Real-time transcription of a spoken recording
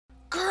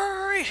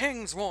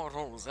Greetings,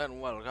 mortals, and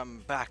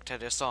welcome back to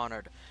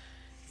Dishonored.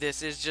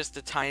 This is just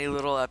a tiny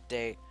little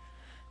update,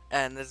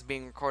 and this is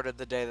being recorded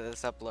the day that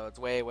this uploads,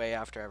 way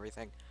after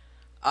everything.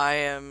 I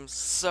am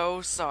so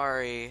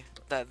sorry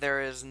that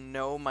there is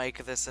no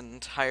mic this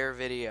entire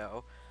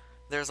video.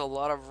 There's a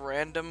lot of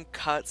random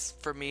cuts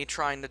for me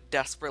trying to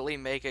desperately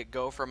make it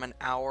go from an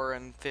hour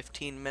and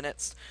 15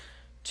 minutes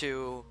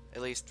to,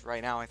 at least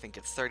right now, I think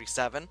it's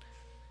 37.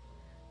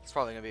 It's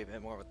probably going to be a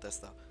bit more with this,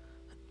 though.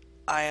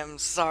 I am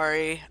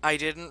sorry, I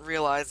didn't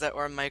realize that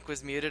our mic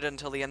was muted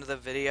until the end of the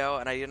video,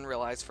 and I didn't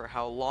realize for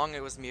how long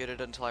it was muted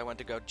until I went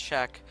to go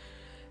check.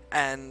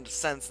 And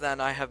since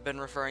then, I have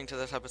been referring to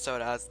this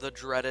episode as the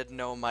dreaded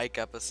no mic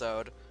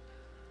episode.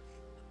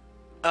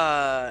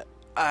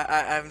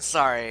 I'm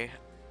sorry.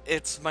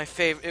 It's my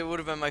favorite. It would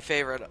have been my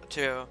favorite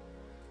too.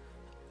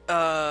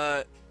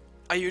 I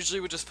usually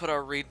would just put a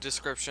read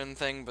description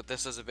thing, but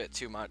this is a bit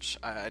too much.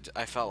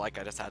 I felt like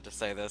I just had to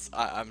say this.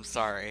 I'm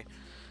sorry.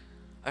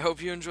 I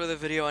hope you enjoy the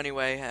video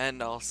anyway,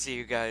 and I'll see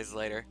you guys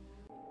later.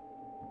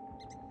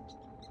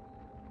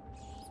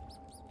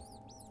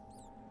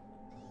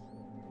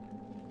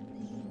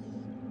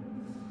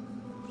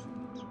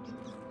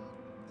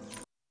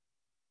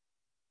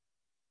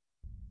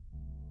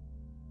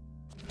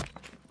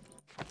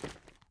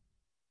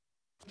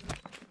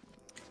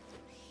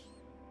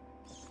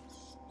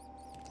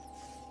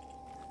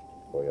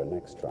 For your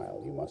next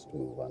trial, you must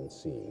move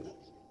unseen.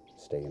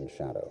 Stay in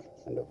shadow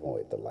and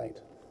avoid the light.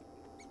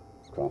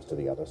 Cross to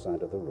the other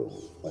side of the room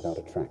without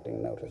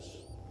attracting notice.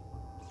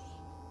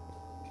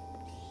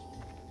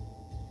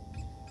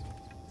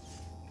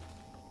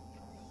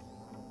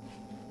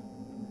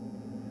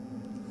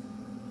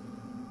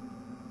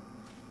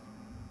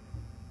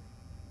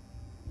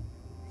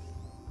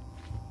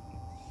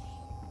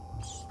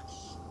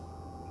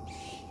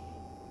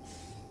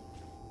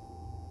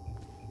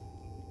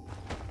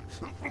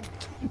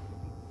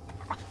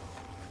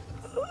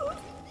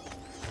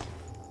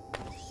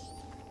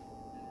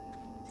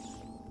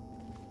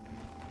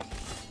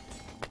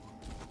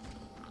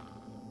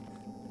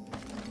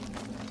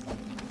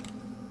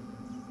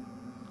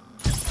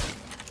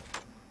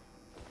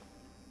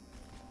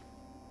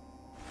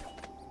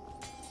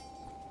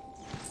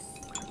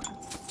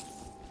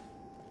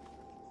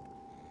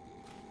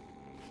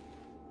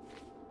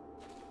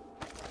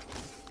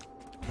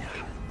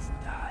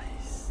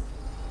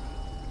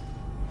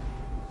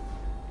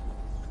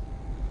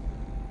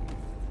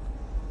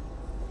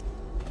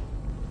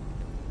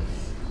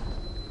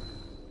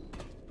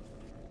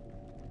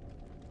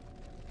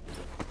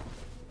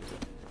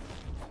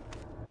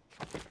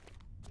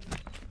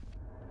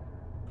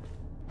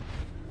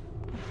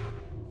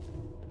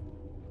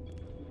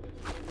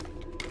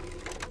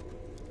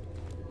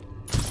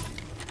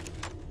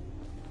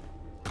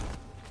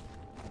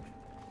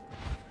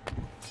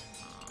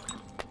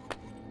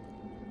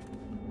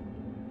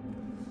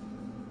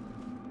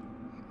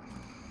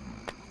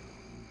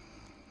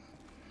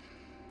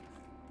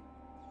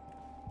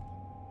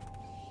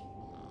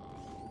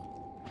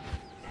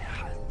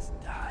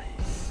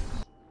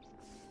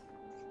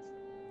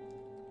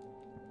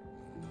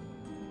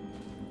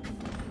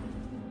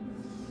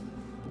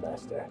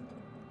 Master.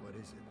 What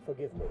is it?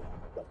 Forgive me,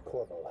 but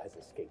Corvo has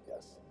escaped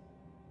us.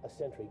 A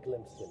sentry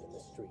glimpsed him in the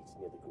streets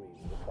near the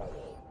Greaves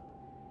Refinery.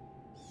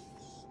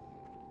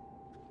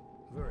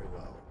 Very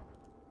well.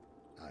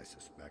 I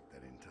suspect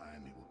that in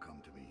time he will come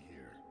to me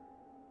here.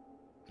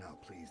 Now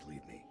please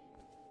leave me,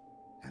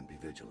 and be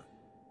vigilant.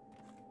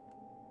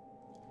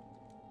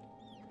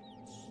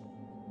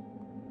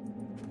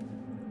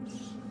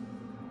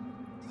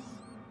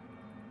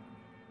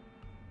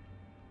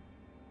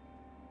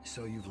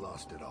 So you've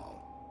lost it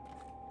all.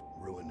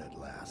 Ruined at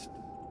last.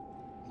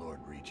 Lord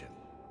Regent,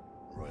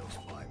 Royal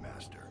Spy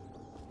Master,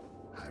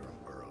 Hiram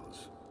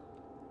Burroughs.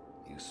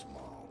 You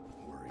small,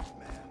 worried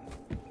man.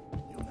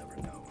 You'll never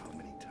know how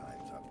many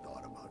times I've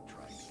thought about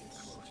trying to get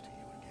close to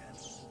you again.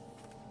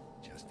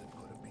 Just to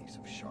put a piece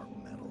of sharp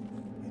metal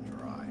in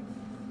your eye.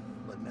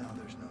 But now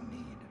there's no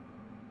need.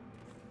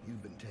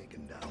 You've been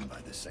taken down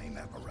by the same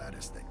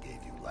apparatus that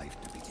gave you life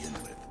to begin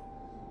with.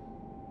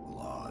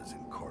 Laws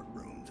and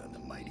courtrooms and the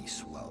mighty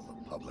swell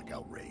of public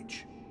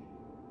outrage.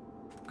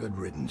 Good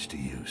riddance to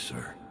you,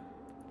 sir.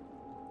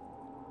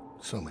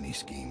 So many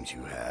schemes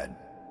you had,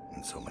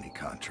 and so many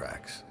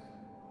contracts.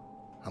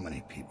 How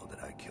many people did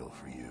I kill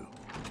for you?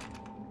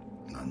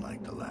 None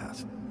like the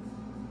last.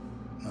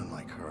 None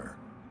like her.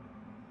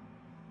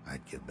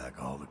 I'd give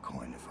back all the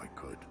coin if I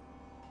could.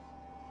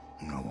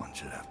 No one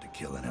should have to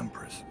kill an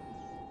empress.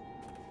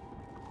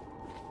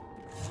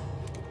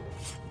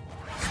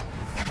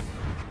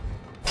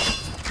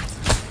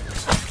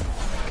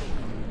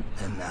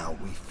 And now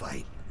we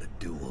fight the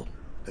duel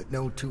that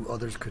no two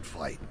others could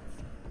fight,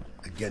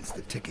 against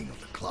the ticking of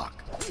the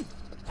clock.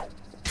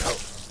 Go.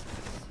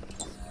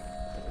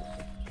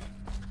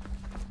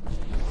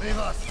 Leave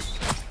us!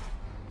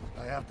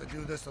 I have to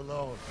do this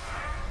alone.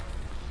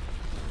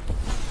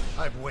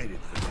 I've waited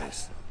for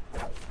this.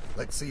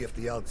 Let's see if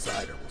the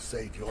outsider will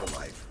save your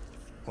life,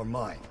 or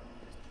mine.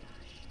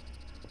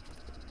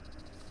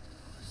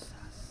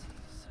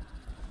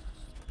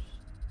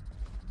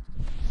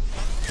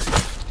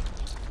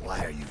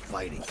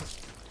 fighting?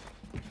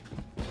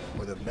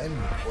 Or the men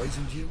who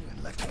poisoned you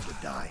and left you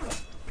to die?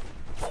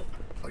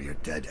 Or your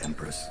dead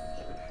Empress?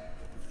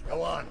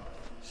 Go on.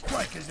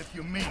 Strike as if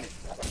you mean it.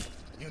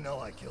 You know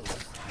I killed her.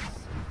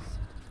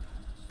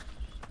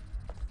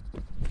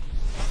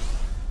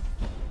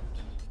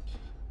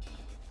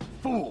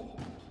 Fool!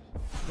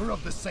 We're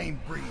of the same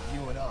breed,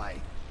 you and I.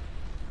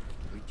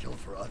 We kill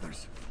for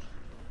others.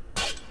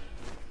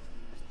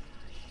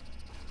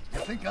 You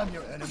think I'm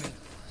your enemy?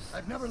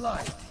 I've never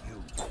lied to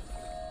you.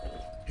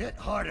 Hit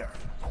harder.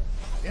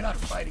 You're not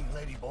fighting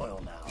Lady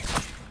Boyle now.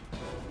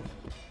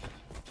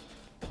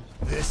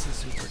 This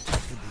is who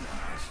protected the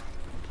Empress.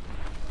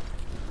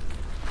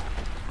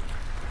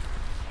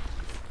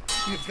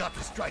 You've got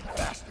to strike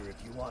faster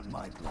if you want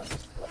my blood.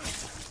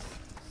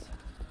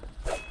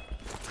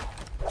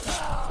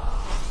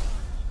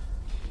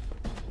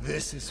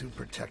 This is who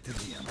protected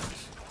the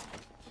Empress.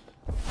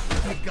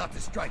 You've got to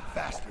strike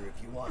faster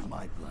if you want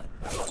my blood.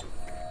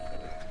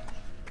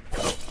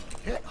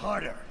 Hit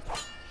harder.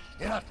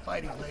 You're not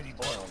fighting Lady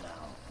Boyle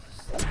now.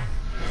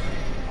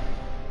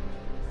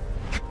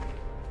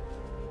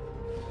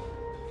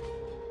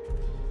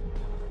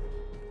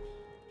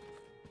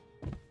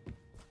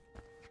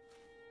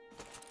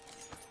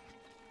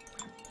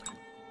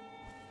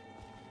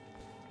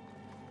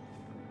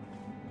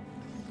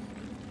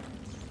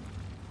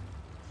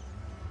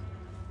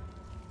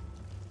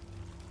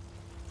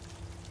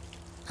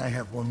 I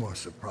have one more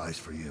surprise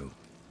for you.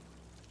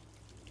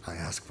 I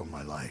asked for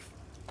my life.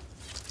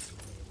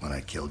 When I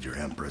killed your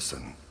Empress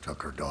and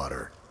took her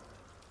daughter,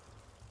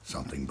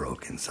 something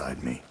broke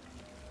inside me.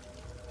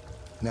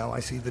 Now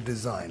I see the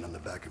design on the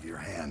back of your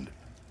hand,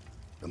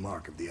 the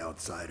mark of the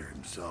outsider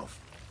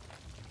himself.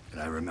 And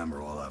I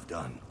remember all I've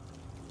done.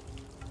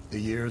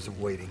 The years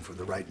of waiting for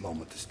the right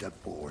moment to step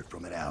forward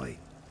from an alley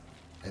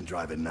and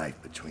drive a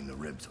knife between the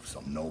ribs of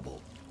some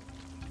noble.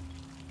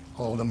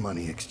 All the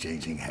money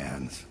exchanging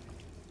hands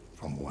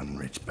from one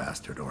rich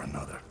bastard or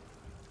another.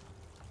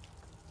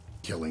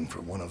 Killing for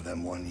one of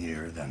them 1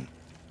 year, then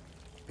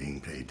being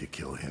paid to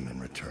kill him in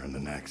return the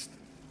next.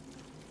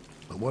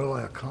 But what have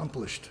I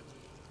accomplished?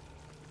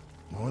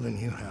 More than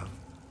you have,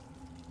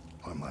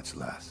 or much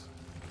less.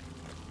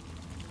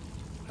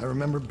 I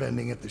remember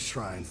bending at the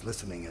shrines,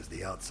 listening as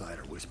the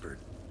outsider whispered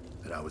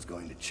that I was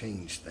going to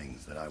change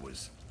things, that I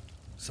was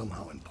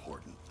somehow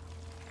important.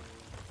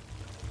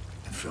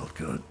 It felt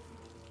good.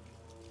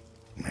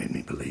 It made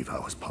me believe I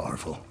was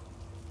powerful.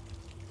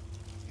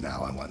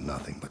 Now I want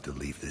nothing but to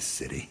leave this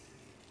city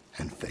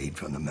and fade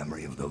from the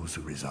memory of those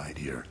who reside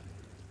here.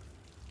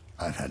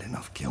 I've had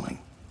enough killing.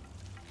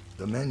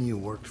 The men you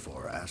worked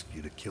for asked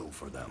you to kill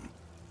for them,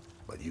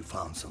 but you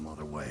found some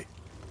other way.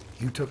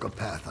 You took a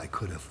path I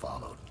could have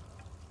followed,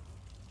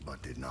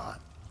 but did not.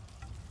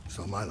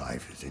 So my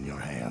life is in your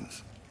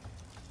hands.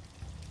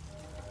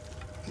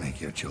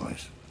 Make your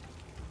choice.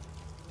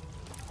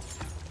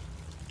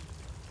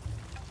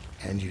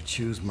 And you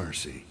choose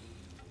mercy.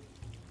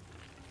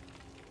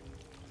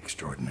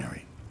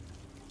 Extraordinary.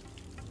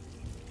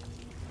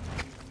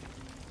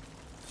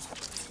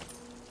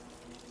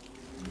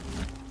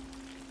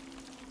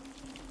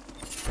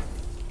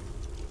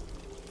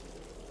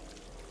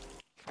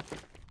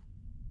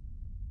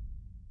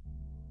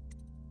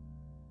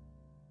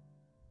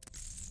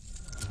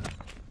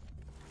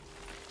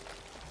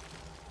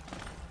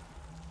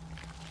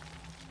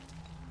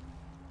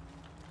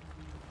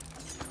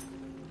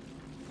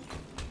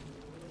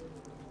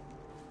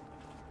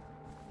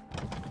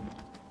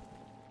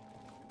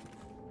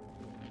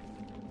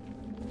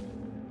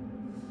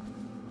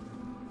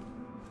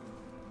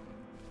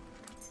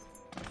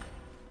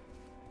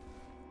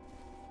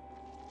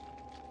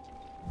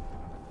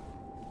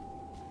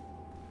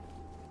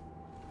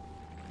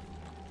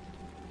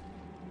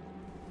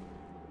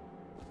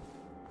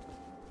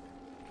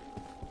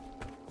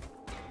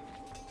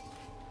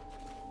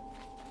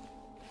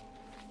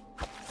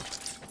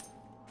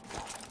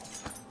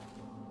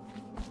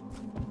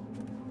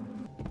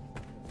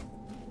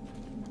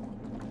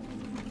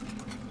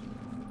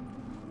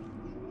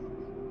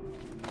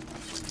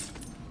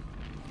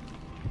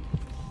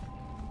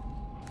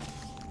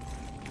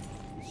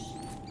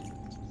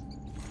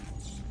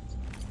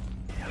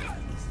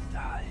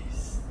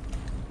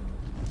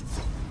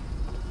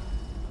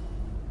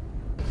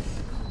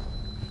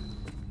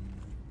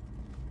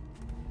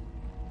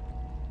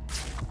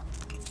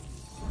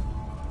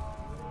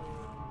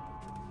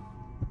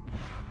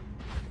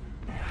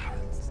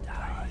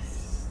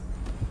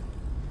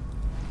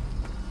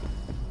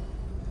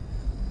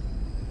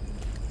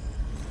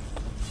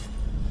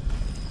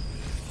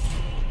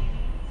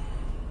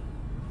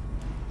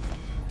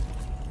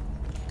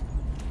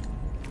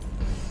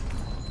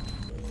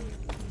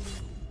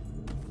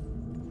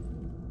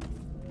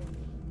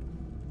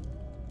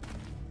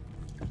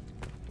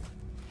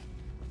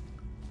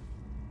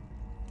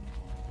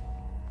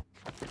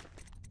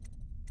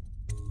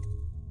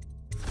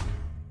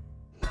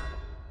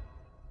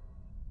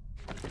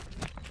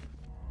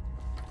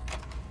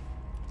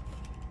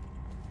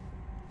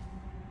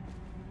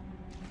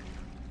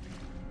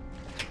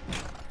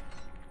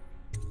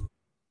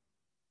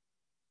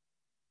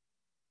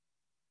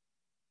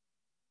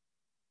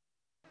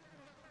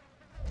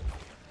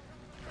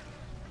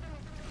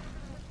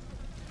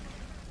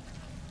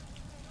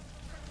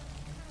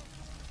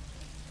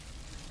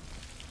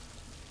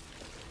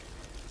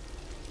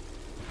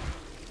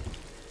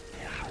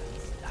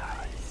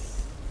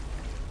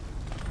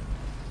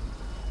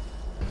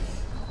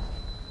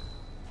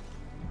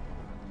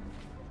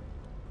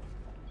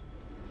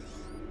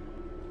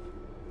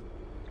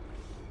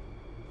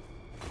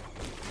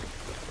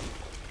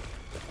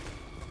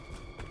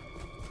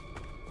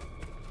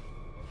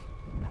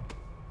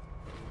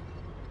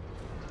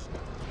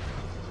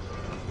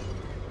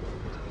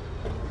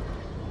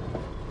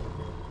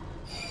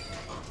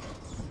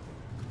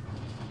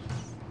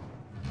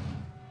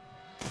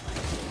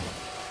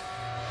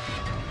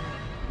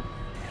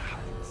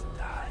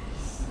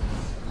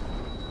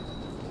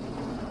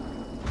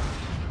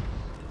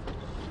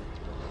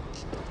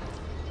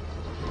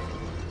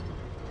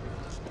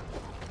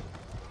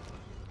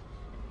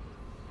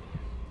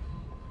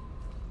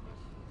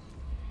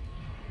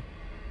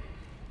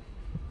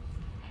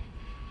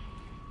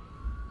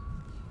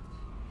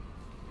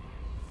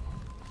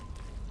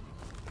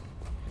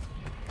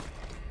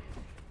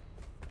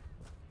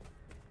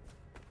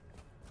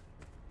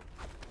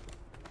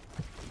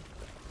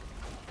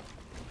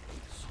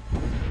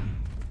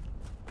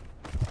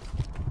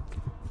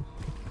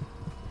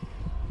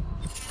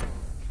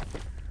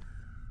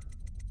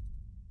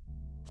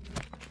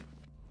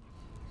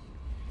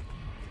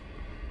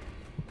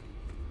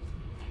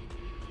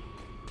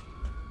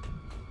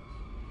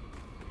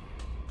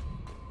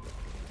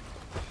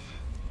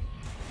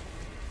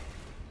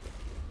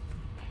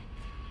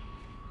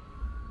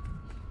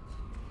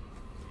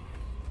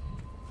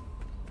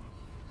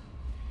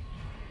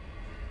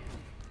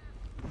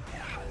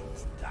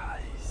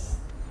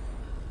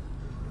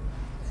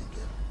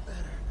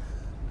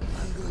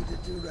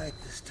 do right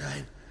this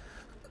time.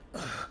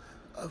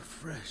 A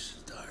fresh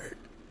start.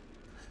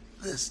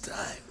 This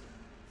time.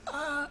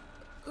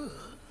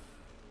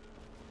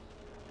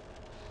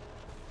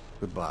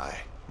 Goodbye,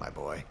 my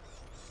boy.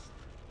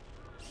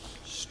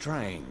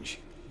 Strange.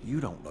 You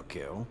don't look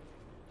ill.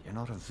 You're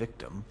not a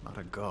victim, not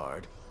a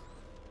guard.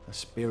 A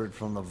spirit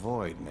from the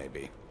void,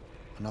 maybe.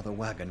 Another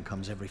wagon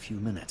comes every few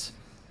minutes.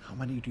 How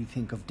many do you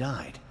think have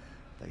died?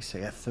 They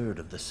say 1/3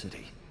 of the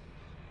city.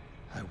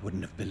 I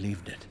wouldn't have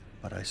believed it,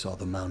 but I saw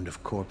the mound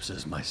of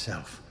corpses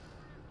myself.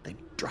 They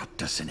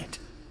dropped us in it.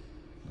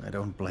 I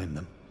don't blame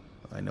them.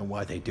 I know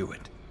why they do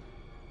it.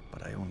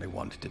 But I only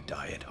wanted to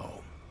die at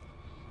home.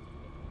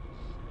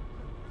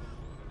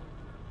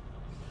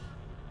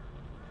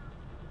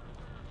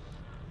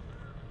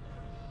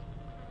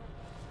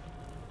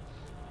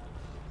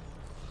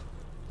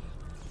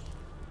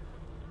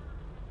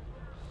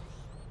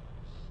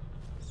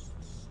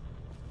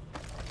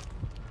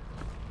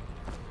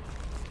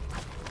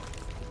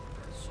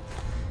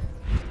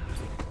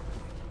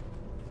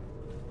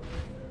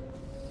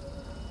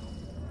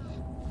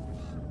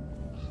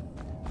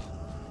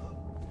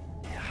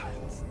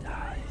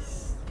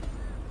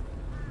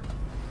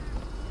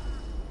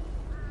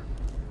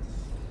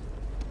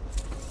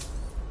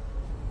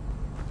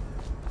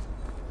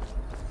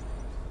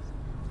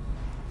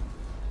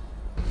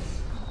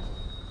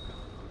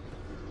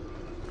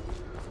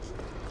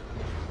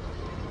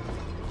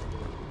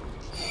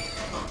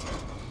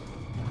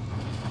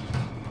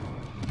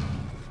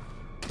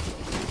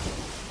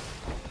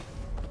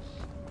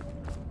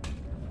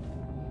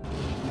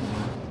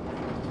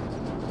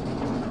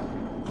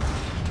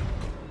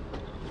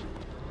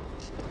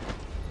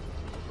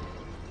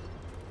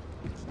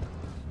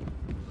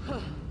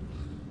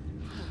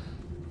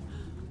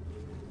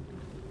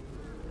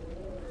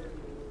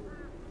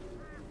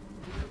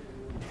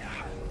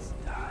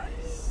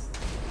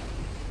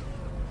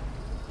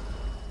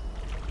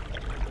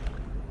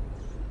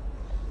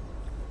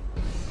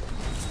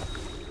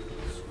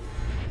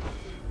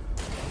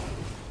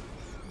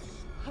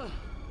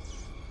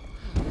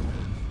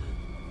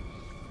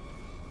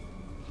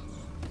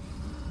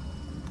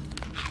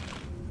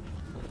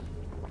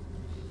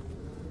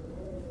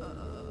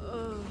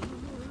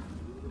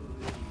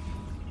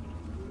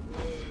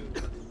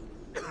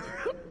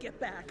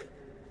 Back.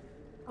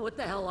 What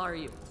the hell are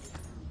you?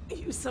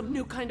 You some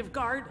new kind of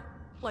guard?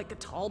 Like a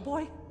tall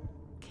boy?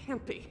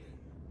 Can't be.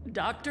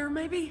 Doctor,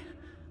 maybe?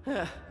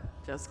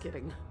 Just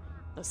kidding.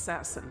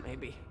 Assassin,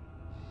 maybe.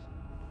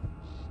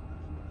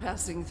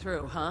 Passing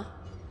through, huh?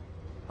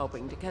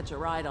 Hoping to catch a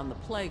ride on the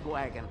plague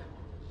wagon.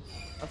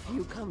 A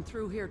few come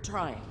through here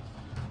trying.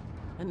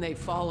 And they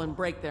fall and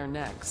break their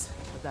necks.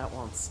 But that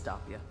won't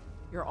stop you.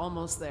 You're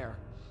almost there.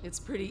 It's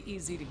pretty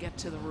easy to get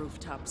to the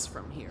rooftops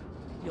from here.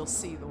 You'll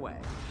see the way.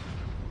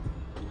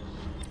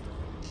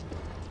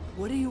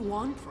 What do you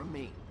want from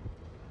me?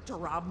 To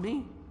rob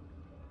me?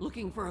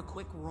 Looking for a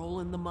quick roll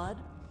in the mud?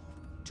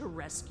 To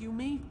rescue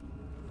me?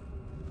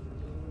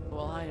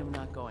 Well, I am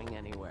not going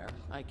anywhere.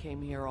 I came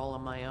here all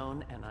on my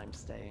own, and I'm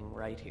staying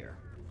right here.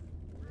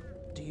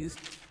 Do you...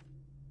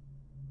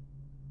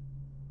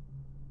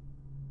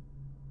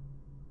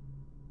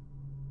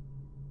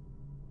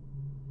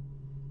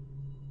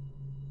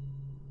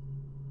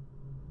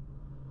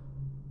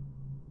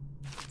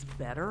 It's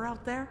better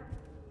out there?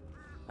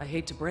 I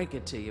hate to break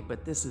it to you,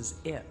 but this is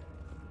it.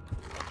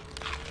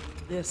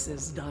 This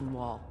is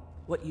Dunwall.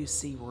 What you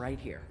see right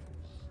here.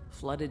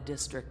 Flooded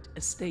district,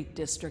 estate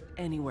district,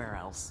 anywhere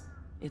else.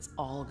 It's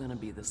all gonna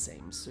be the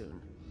same soon.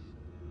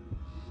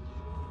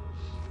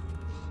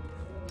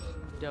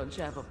 Don't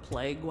you have a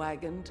plague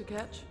wagon to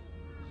catch?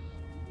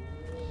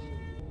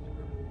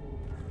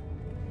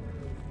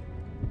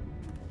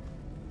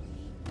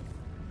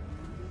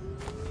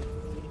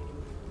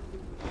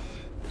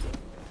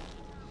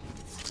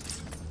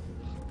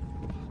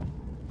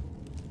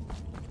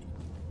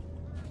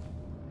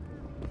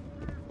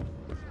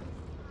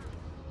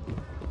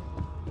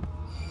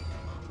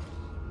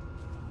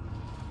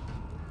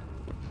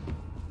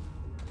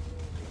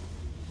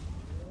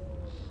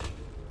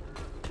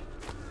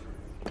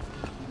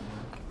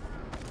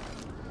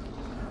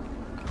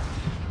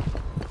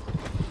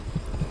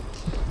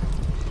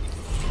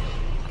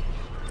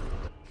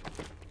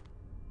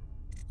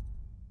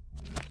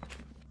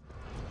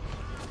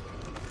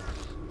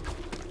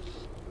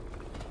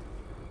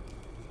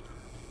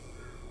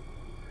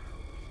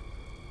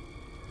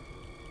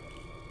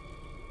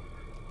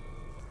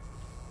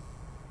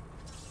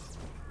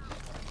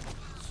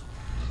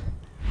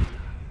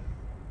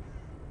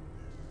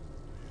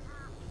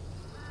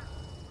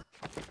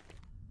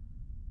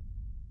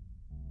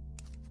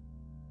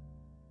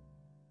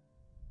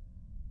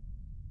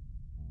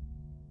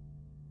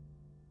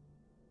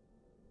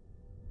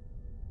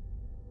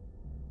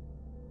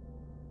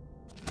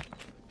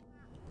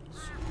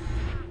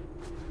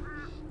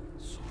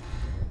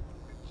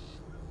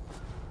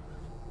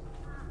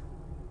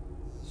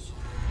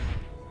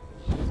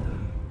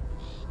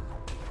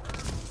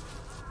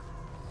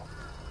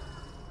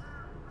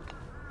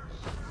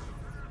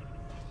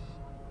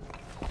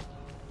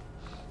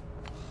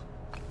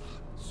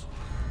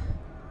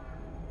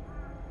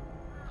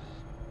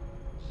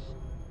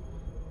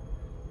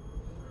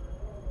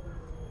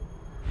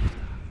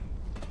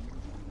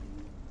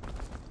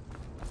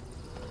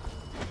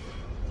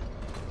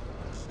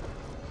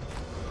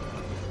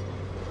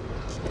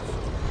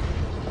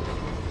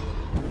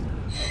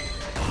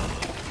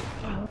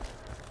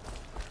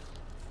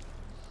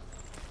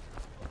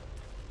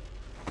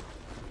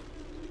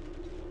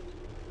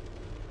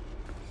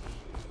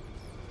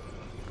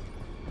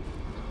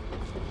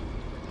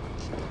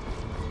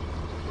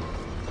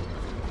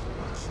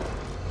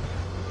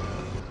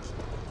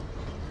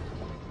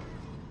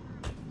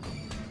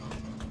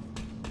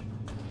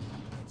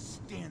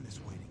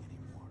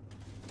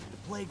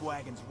 plague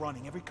wagon's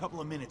running every couple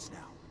of minutes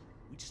now.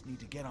 We just need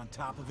to get on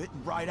top of it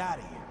and ride out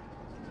of here.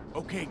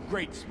 Okay,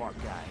 great, smart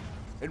guy.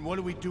 And what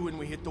do we do when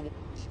we hit the...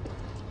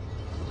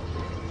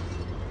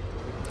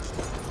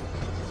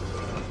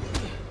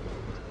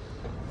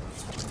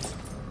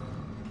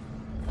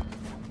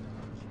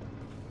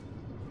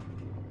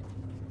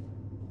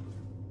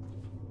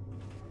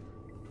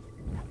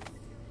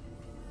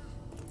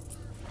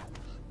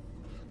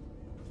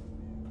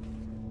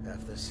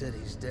 Half the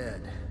city's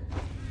dead.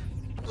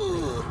 3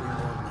 more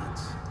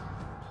months.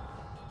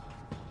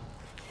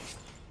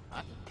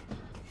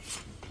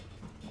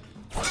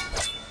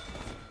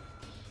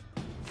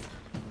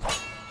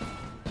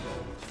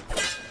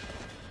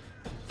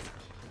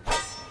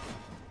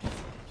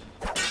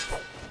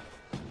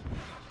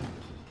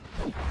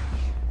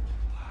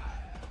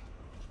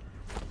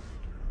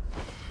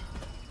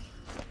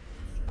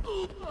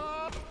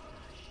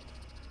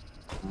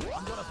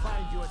 I'm gonna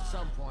find you at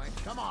some point.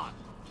 Come on.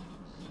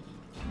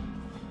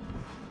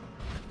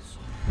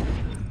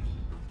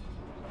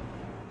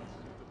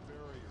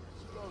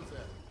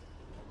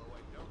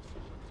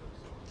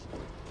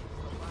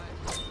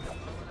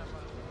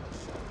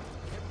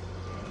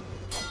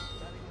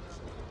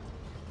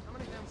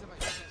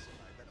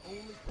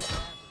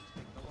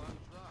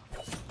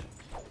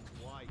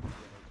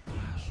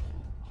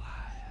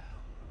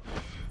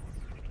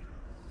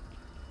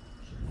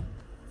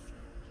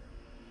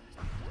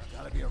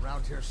 Gotta be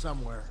around here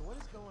somewhere. So what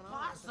is going on?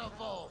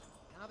 Possible!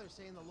 Now they're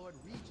saying the Lord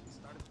Regent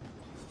started...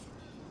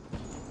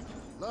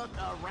 Look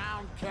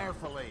around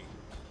carefully.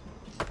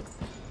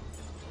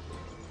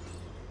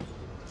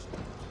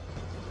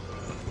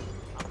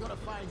 I'm gonna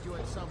find you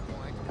at some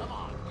point. Come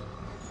on.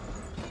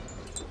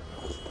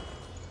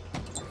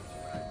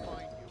 When I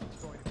find you,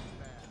 it's going to be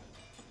bad.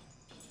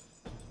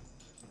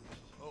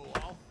 Oh,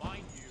 I'll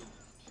find you.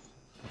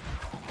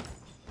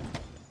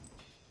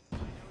 I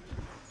know you're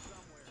here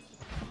somewhere.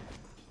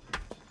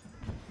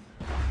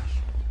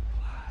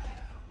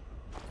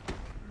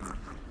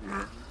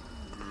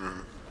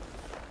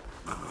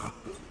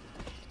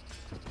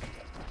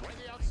 Where's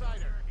the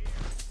outsider?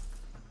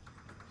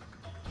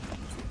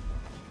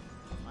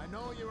 I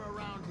know you're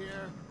around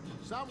here.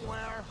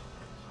 Somewhere.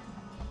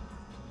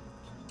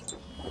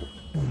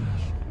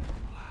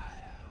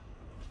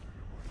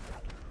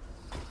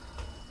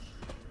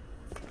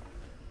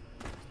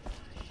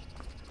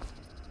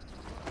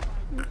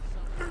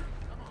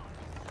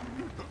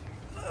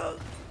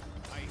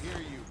 I hear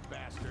you,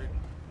 bastard.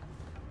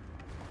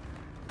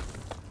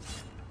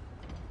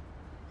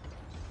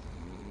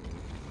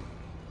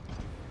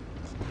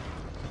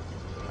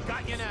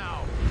 Got you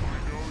now. I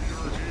know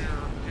you're here.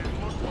 It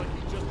looked like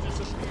you just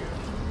disappeared.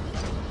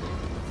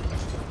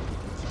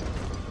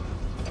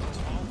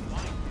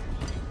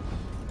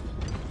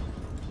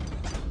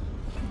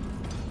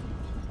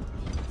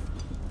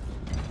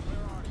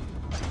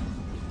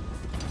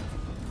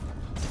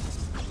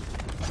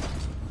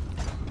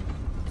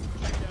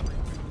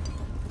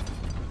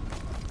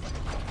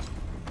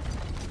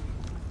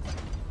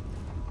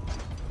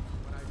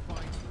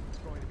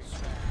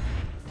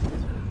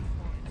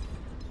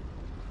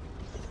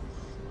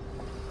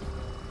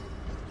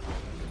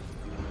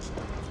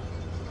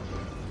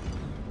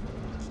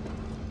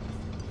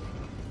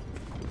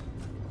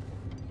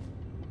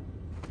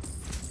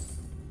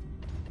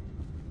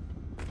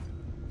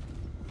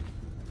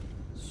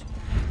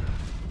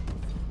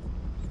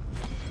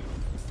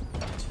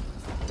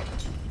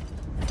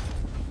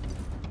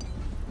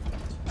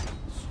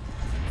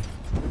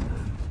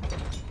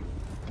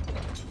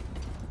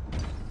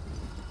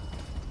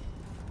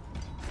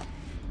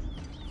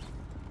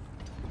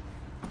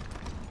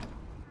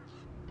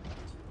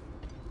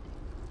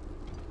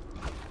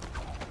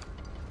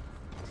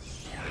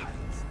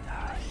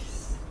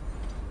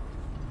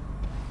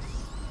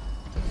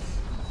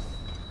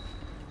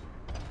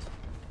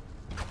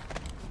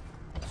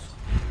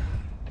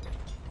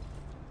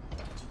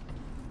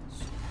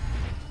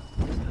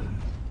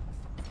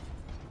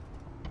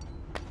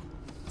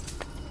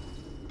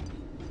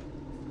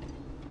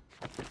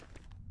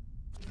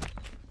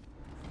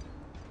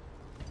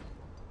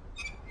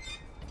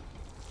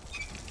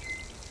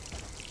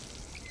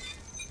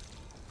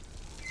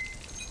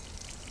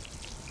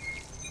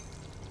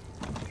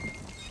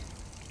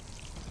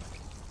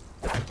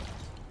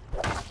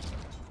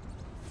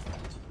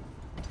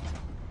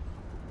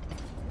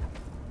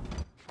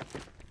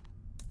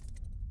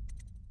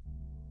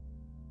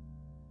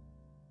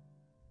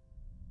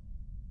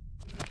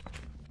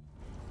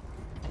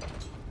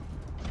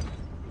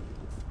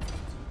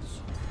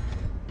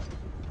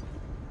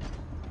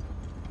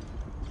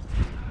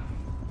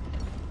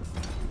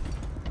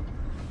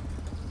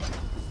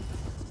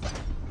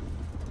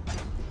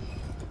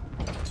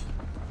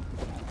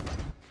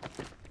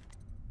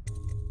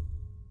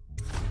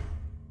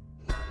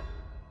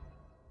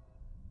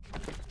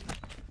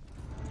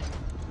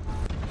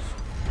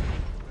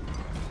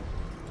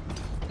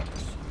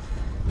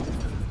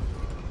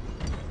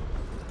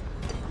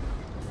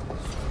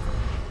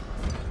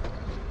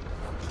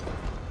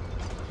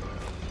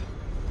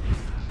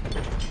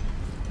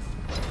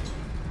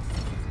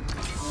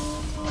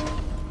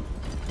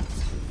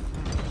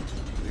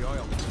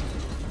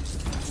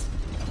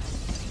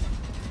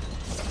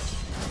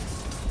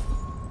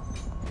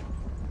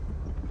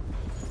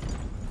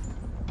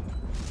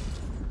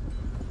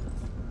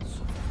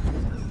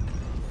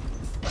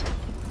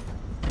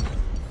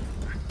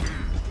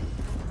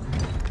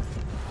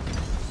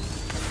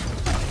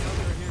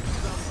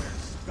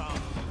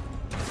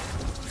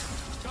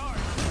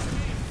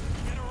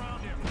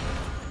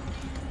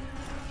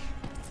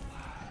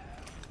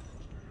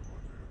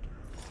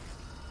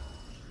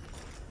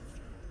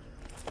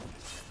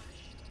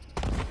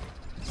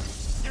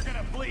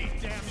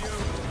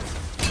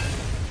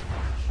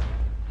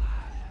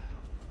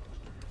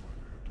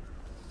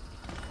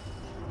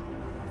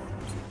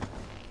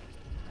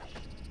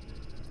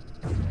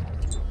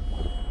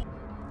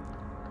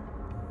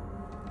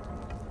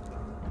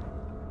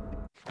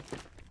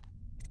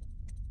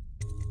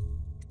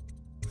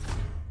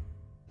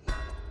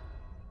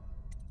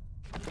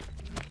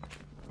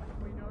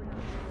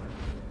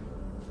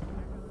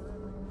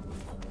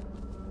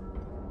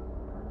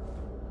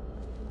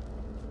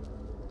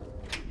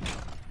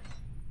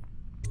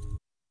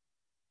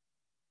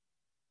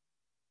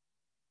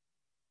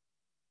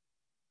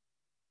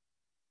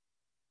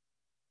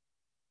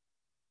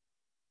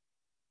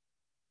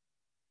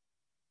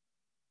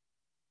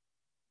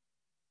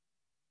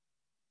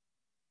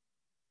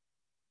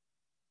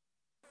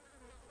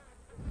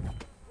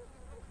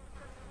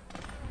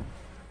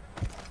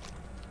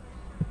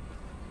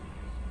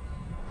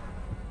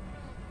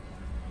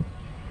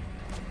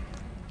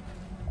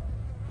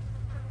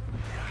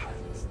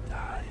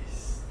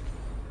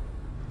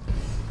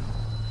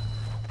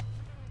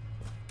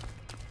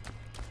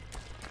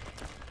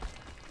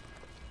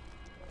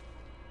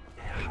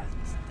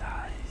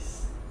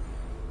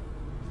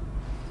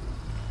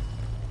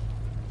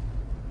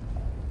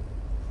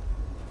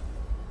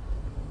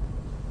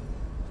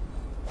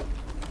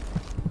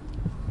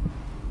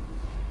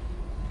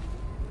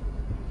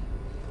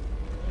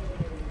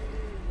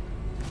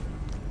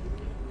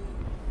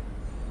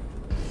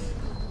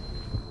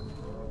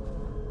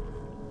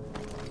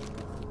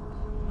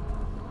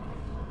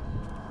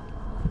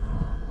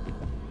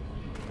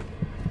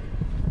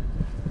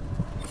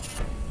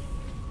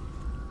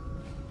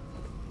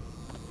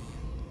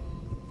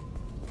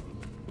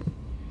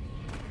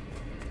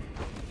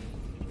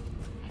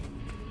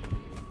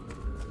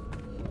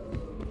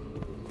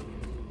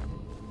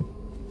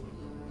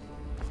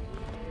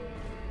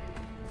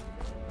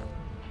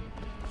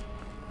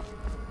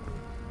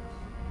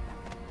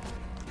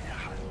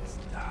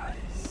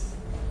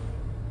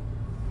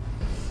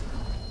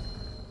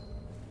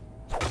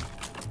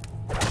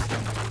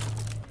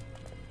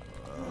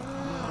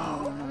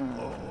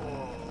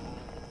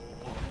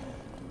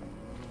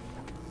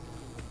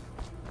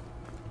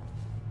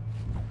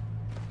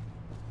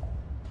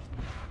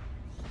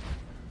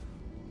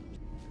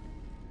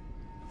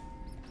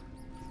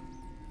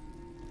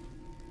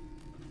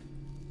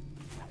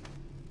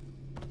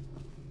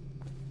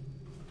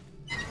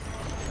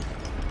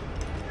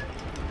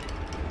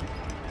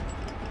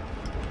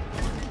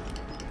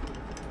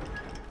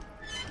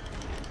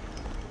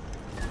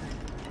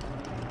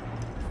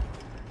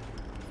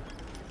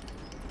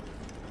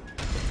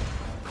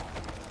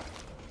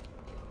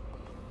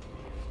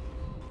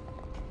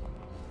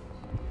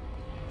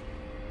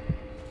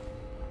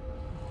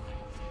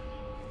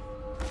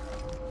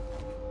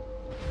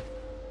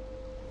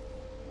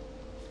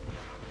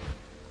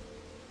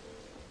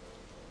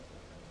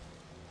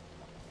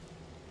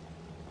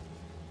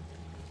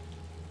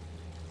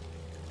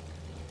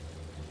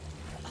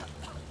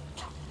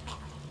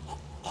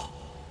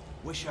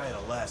 Wish I had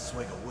a last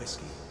swig of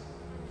whiskey.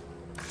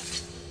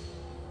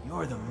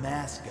 You're the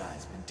masked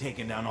guy's been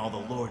taking down all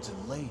the lords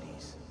and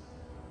ladies.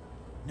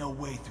 No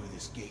way through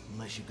this gate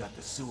unless you got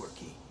the sewer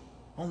key.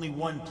 Only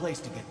one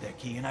place to get that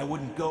key, and I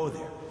wouldn't go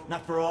there.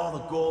 Not for all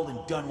the gold in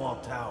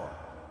Dunwall Tower.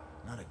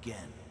 Not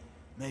again.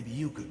 Maybe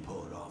you could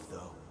pull it off,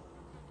 though.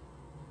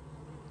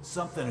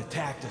 Something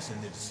attacked us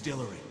in the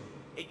distillery.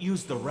 It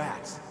used the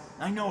rats.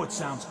 I know it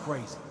sounds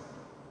crazy.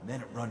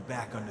 Then it run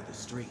back under the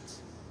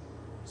streets.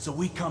 So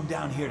we come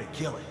down here to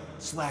kill it.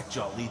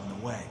 Slackjaw leading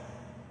the way.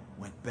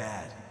 Went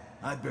bad.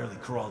 I barely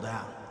crawled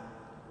out.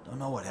 Don't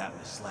know what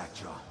happened to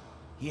Slackjaw.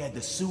 He had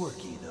the sewer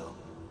key, though.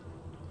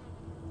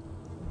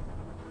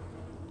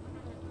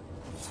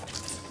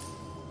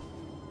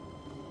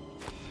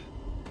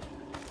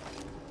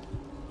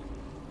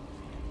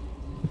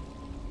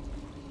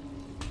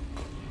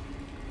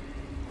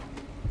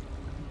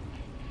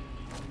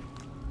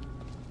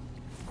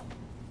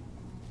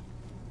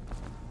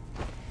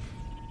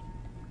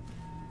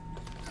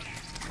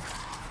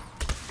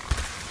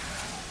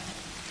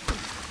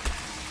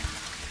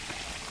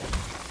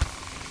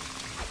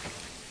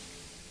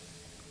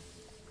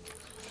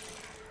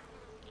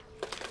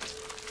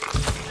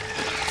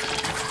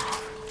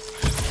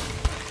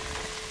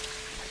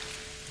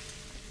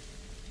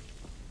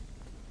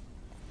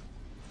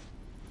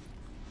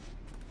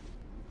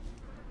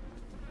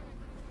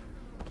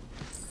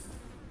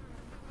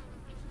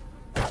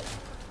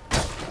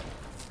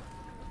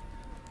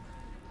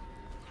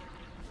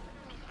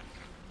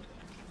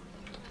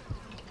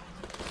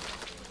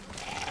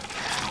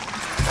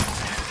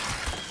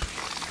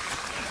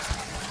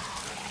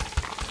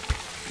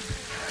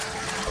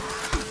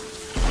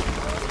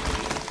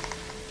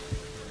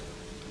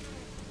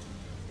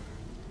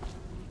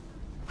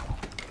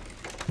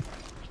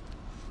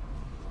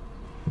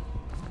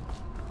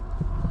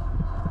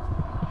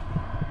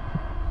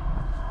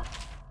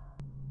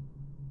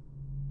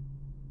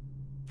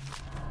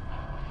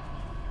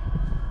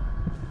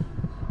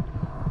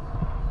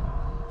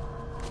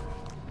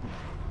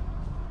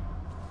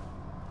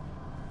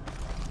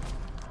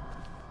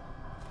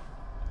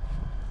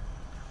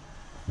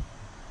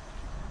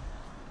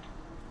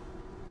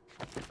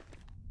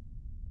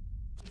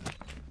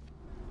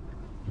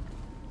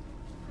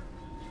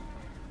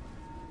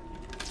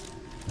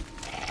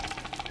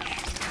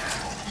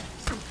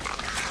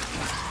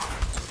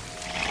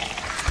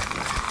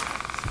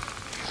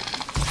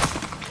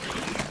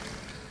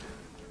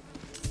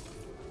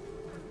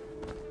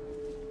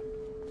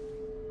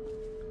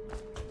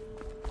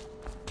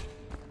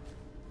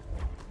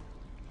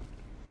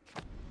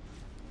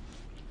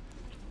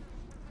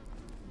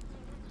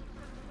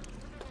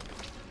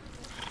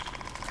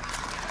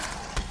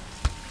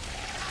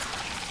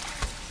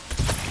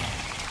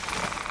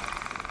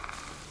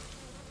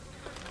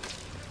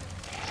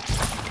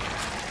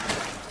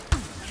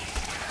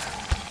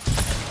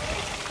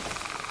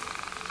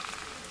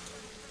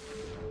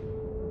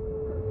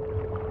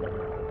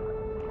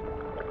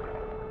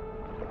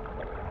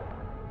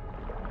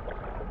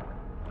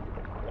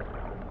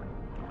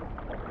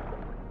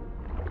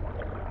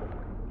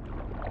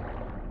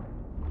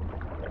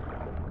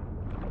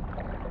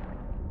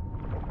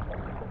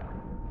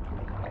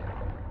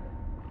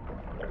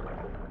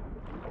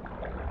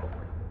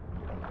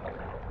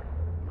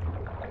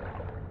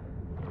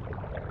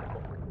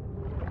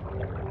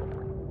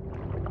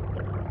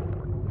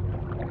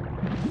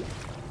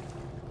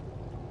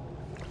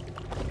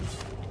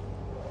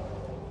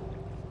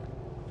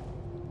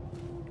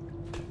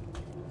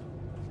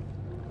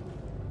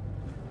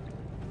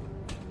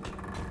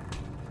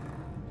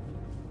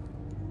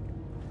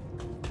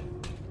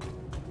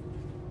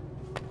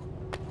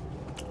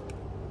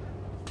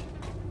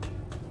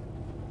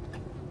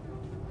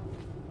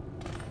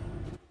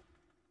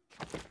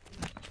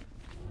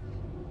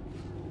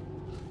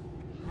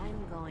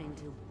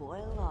 To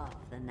boil off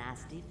the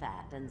nasty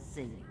fat and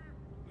sinew,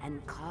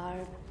 and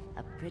carve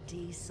a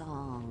pretty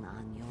song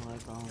on your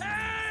bones.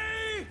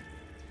 Hey!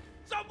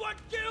 Someone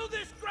kill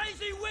this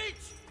crazy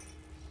witch!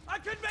 I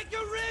can make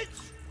you rich!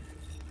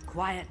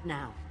 Quiet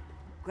now.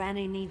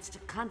 Granny needs to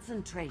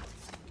concentrate.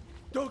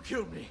 Don't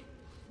kill me!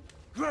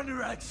 Granny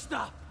Rag,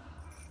 stop!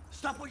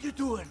 Stop what you're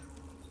doing!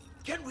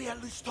 Can we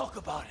at least talk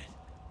about it?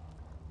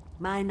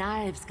 My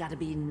knives gotta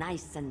be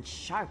nice and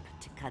sharp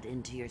to cut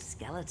into your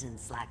skeleton,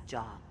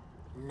 Slackjaw.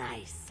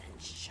 Nice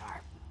and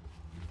sharp.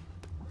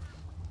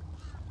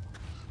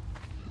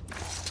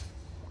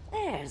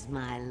 There's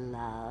my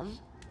love.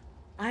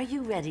 Are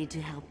you ready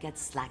to help get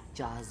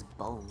Slackjaw's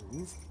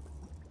bones?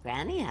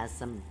 Granny has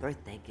some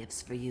birthday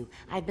gifts for you.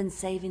 I've been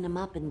saving them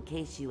up in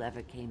case you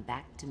ever came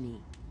back to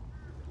me.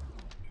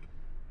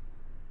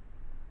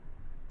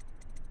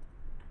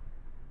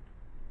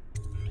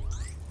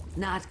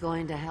 Not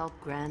going to help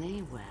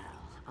Granny? Well,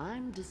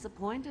 I'm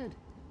disappointed.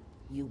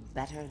 You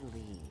better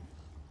leave.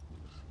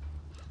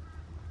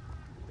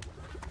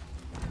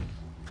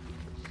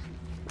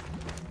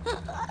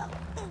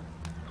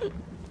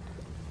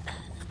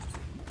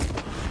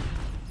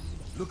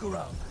 Look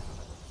around.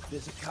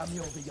 There's a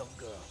cameo of a young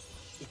girl.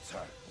 It's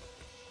her.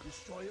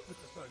 Destroy it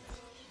with the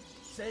furnace.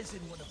 Says in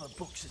one of her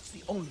books it's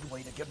the only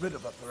way to get rid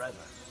of her forever.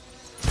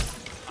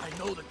 I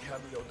know the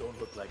cameo don't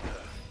look like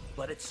her,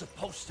 but it's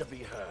supposed to be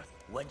her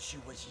when she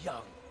was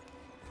young.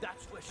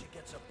 That's where she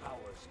gets her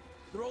powers.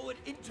 Throw it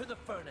into the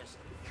furnace,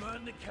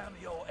 burn the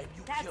cameo, and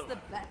you kill her. That's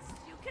the best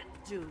you can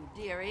do,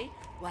 dearie.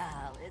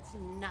 Well, it's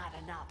not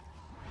enough.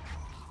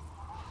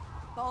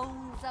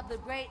 Bones of the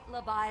great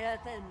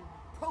Leviathan,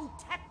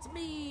 protect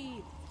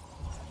me!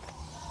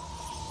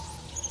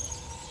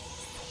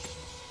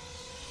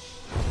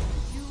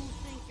 You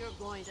think you're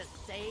going to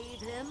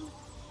save him?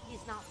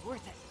 He's not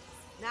worth it.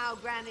 Now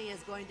Granny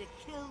is going to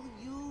kill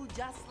you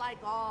just like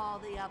all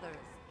the others.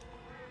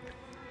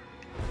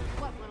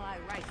 What will I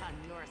write on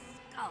your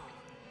skull?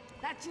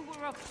 That you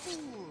were a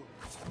fool.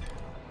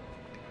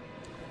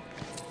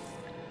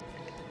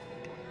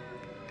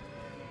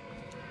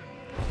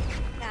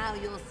 Now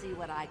you'll see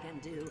what I can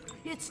do.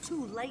 It's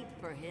too late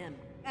for him,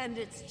 and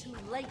it's too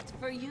late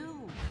for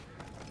you.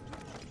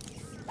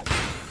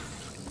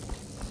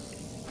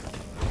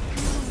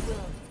 You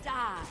will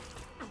die,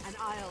 and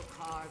I'll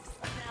carve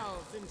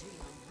spells into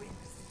your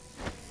ribs.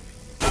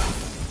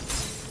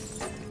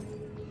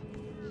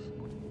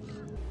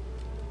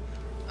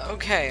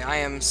 Okay, I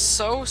am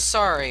so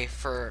sorry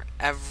for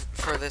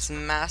this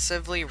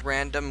massively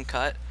random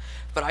cut,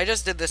 but I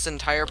just did this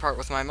entire part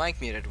with my mic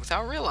muted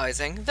without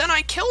realizing, then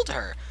I killed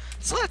her!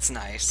 So that's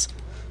nice.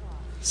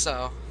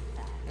 So,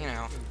 you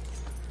know.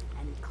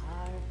 And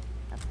carve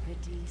a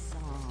pretty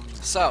song.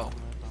 So,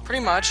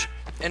 pretty much,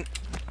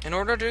 in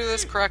order to do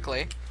this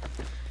correctly,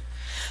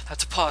 I have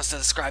to pause to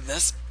describe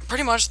this.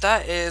 Pretty much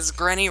that is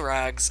Granny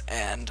Rags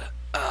and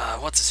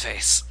what's his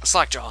face?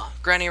 Slackjaw.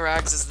 Granny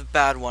Rags is the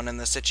bad one in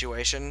this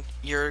situation.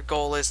 Your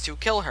goal is to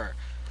kill her.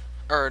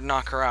 Or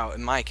knock her out,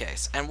 in my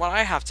case. And what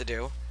I have to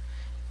do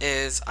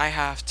is I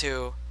have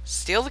to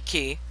steal the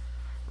key,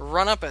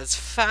 run up as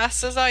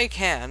fast as I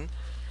can,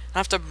 I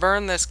have to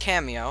burn this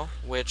cameo,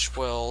 which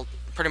will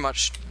pretty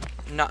much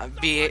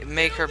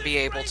make her be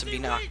able to be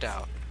knocked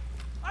out.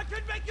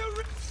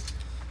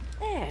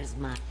 There's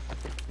my...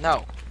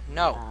 No.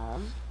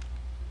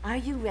 Are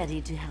you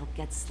ready to help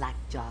get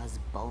Slackjaw's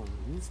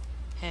bones?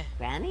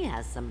 Granny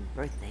has some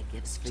birthday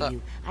gifts for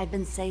you. I've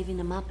been saving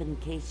them up in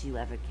case you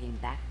ever came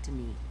back to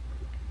me.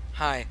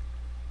 Hi.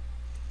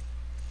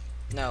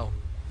 No.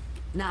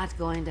 Not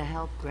going to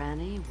help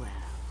Granny? Well,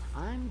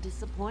 I'm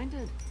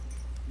disappointed.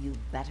 You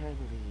better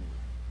leave.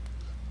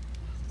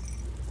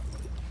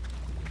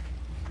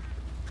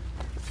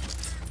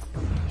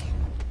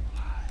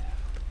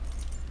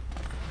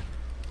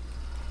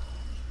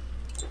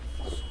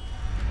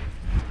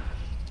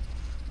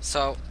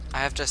 So, I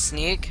have to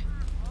sneak.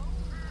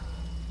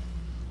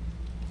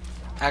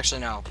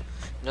 Actually, no.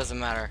 It doesn't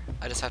matter.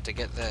 I just have to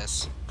get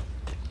this.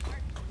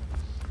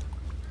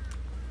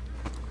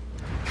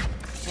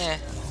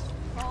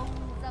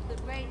 Bones of the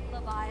great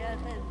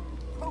Leviathan,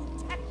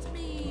 protect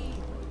me!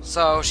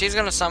 So, she's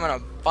gonna summon a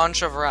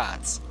bunch of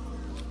rats.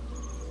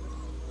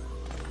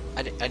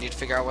 I need to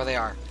figure out where they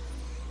are.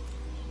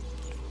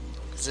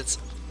 Because it's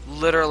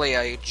literally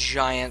a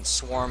giant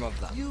swarm of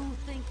them. You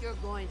think you're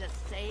going to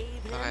save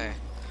him? Okay.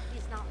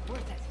 He's not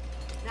worth it.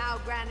 Now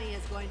Granny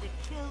is going to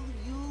kill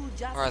you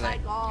just Where are they?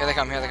 like all Here they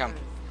come, the here they come.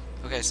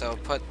 others. Okay, so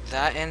put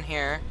that in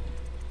here.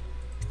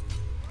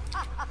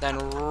 Then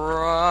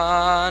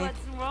run.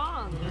 What's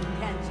wrong?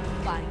 Can't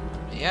you find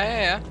me?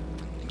 Yeah.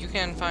 You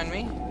can find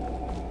me.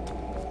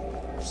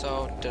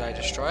 So, did I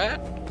destroy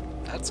it?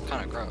 That's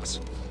kind of gross.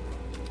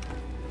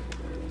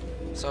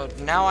 So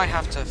now I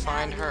have to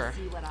find her.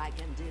 See what I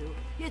can do.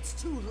 It's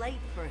too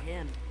late for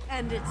him,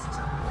 and it's too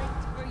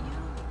late for you.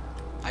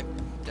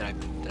 Did I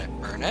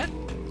burn it?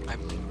 I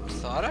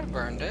thought I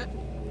burned it.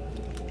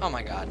 Oh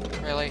my god,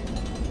 really?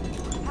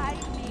 Hide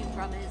me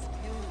from his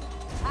view.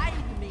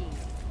 Hide me.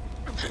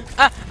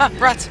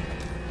 Rats!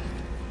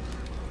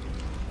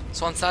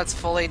 So once that's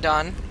fully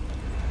done.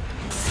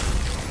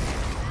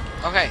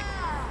 Okay.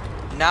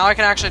 Now I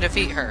can actually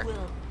defeat her. You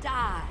will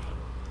die,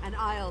 and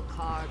I'll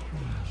carve.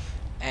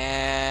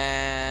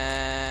 And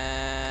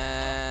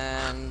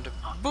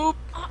boop.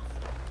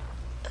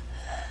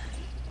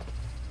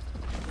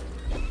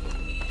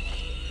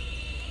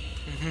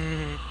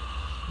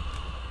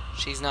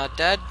 She's not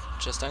dead,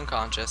 just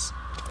unconscious.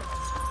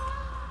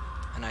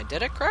 And I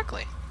did it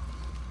correctly.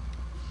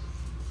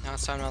 Now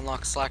it's time to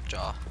unlock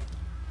Slackjaw.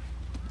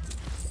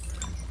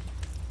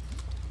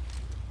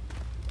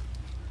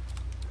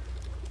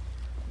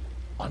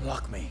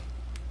 Unlock me.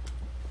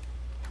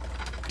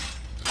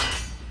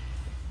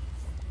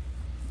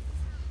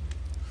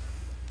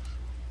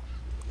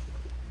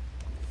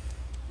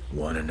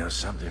 Wanna know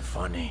something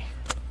funny?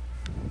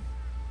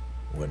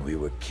 When we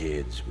were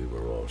kids, we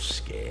were all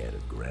scared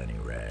of Granny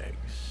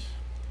Rags.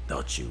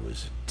 Thought she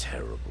was a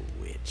terrible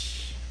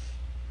witch.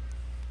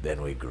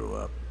 Then we grew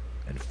up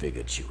and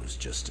figured she was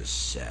just a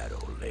sad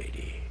old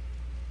lady.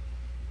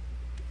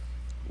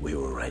 We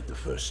were right the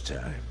first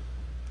time.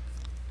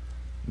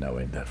 Now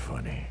ain't that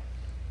funny?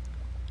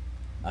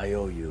 I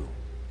owe you.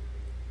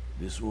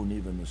 This won't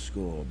even the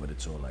score, but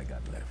it's all I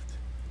got left.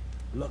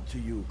 Luck to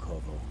you,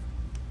 Corvo.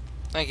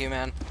 Thank you,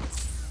 man.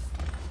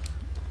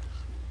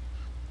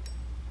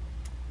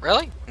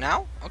 Really?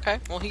 Now? Okay.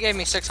 Well, he gave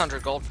me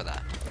 600 gold for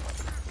that.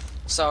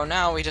 So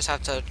now we just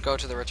have to go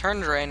to the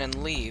return drain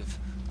and leave.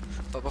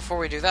 But before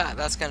we do that,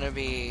 that's gonna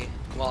be...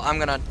 Well, I'm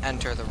gonna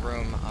enter the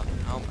room up...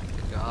 Oh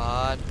my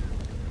god.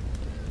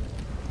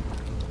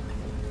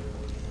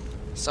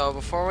 So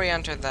before we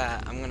enter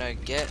that, I'm gonna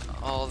get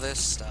all this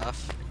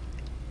stuff.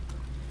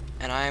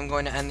 And I am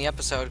going to end the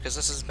episode because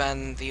this has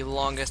been the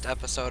longest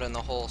episode in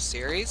the whole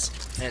series.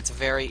 And it's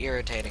very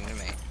irritating to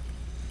me.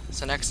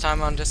 So next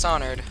time on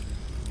Dishonored,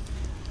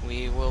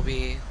 we will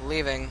be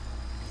leaving.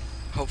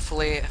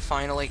 Hopefully,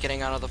 finally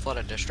getting out of the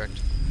flooded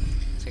district.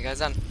 See you guys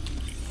then.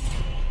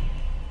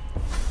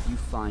 You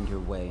find your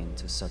way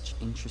into such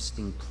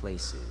interesting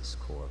places,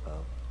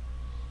 Corvo.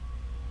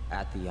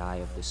 At the eye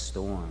of the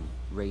storm,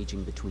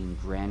 raging between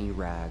Granny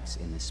Rags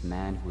and this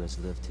man who has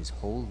lived his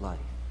whole life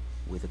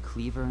with a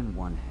cleaver in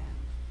one hand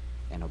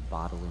and a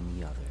bottle in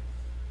the other.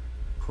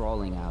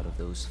 Crawling out of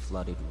those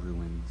flooded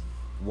ruins,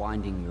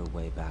 winding your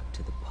way back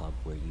to the pub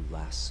where you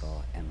last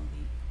saw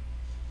Emily.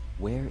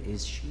 Where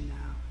is she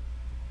now?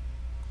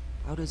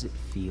 How does it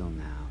feel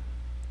now,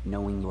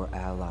 knowing your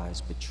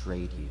allies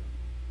betrayed you?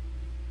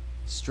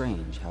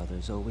 Strange how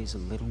there's always a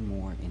little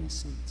more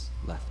innocence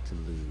left to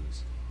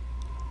lose.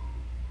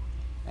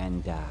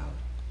 And Daud,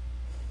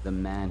 the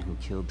man who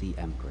killed the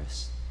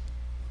Empress.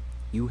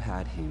 You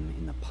had him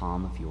in the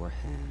palm of your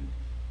hand,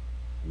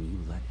 and you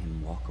let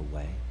him walk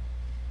away?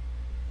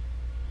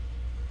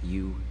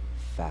 You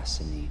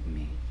fascinate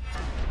me.